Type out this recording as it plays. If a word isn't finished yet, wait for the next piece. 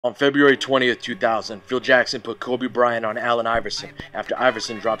On February 20th, 2000, Phil Jackson put Kobe Bryant on Allen Iverson after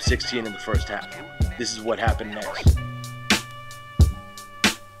Iverson dropped 16 in the first half. This is what happened next.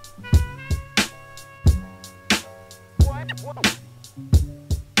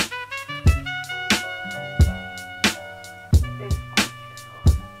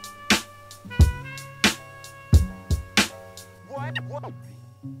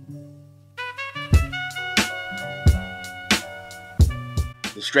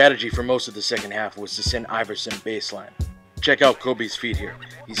 The strategy for most of the second half was to send Iverson baseline. Check out Kobe's feet here.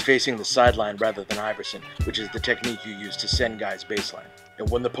 He's facing the sideline rather than Iverson, which is the technique you use to send guys baseline. And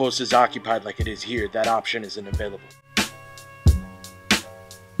when the post is occupied like it is here, that option isn't available.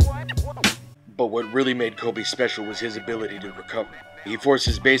 But what really made Kobe special was his ability to recover. He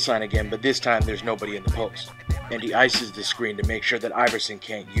forces baseline again, but this time there's nobody in the post. And he ices the screen to make sure that Iverson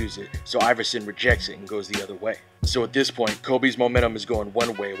can't use it, so Iverson rejects it and goes the other way. So at this point, Kobe's momentum is going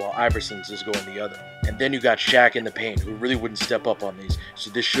one way while Iverson's is going the other. And then you got Shaq in the paint, who really wouldn't step up on these, so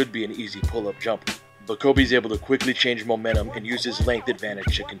this should be an easy pull-up jumper. But Kobe's able to quickly change momentum and use his length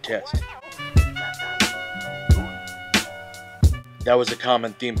advantage to contest. That was a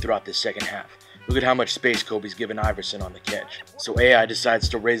common theme throughout this second half. Look at how much space Kobe's given Iverson on the catch. So AI decides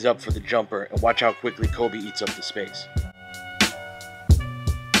to raise up for the jumper, and watch how quickly Kobe eats up the space.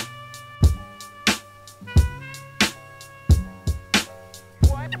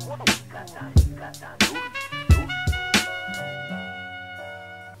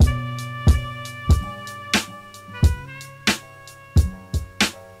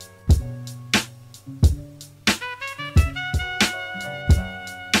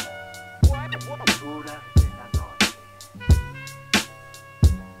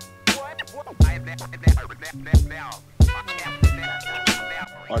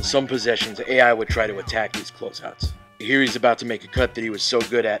 On some possessions, AI would try to attack these closeouts. Here he's about to make a cut that he was so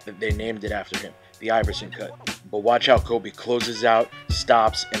good at that they named it after him, the Iverson cut. But watch how Kobe closes out,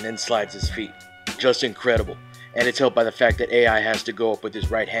 stops, and then slides his feet. Just incredible. And it's helped by the fact that AI has to go up with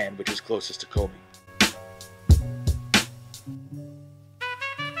his right hand, which is closest to Kobe.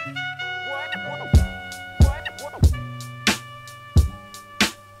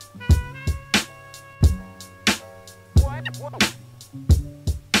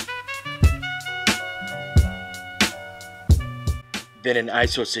 Then in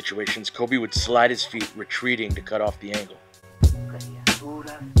ISO situations, Kobe would slide his feet, retreating to cut off the angle.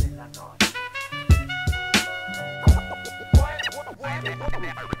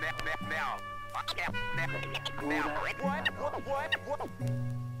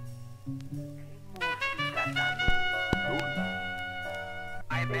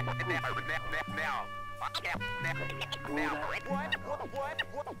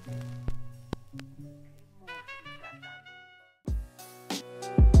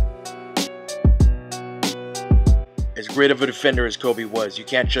 As great of a defender as Kobe was, you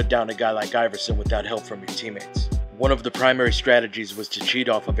can't shut down a guy like Iverson without help from your teammates. One of the primary strategies was to cheat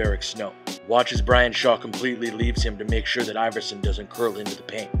off of Eric Snow. Watch as Brian Shaw completely leaves him to make sure that Iverson doesn't curl into the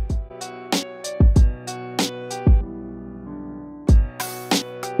paint.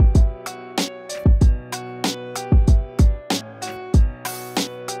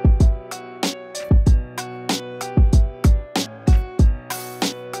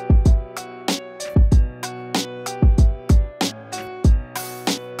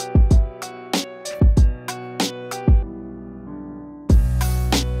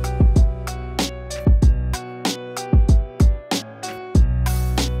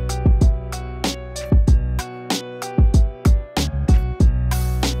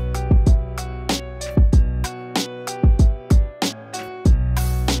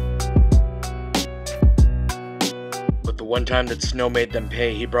 One time that Snow made them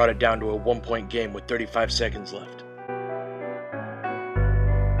pay, he brought it down to a 1-point game with 35 seconds left.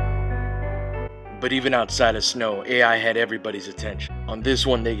 But even outside of Snow, AI had everybody's attention. On this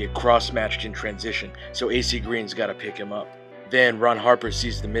one, they get cross-matched in transition, so AC Green's gotta pick him up. Then Ron Harper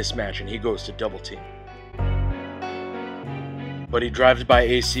sees the mismatch and he goes to double team. But he drives by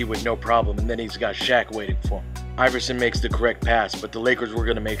AC with no problem, and then he's got Shaq waiting for him. Iverson makes the correct pass, but the Lakers were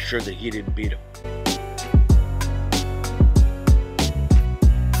gonna make sure that he didn't beat him.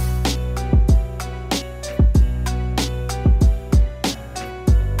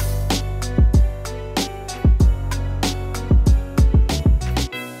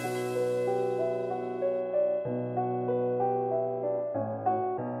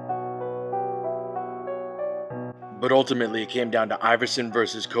 But ultimately it came down to Iverson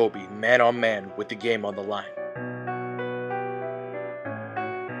versus Kobe, man on man, with the game on the line.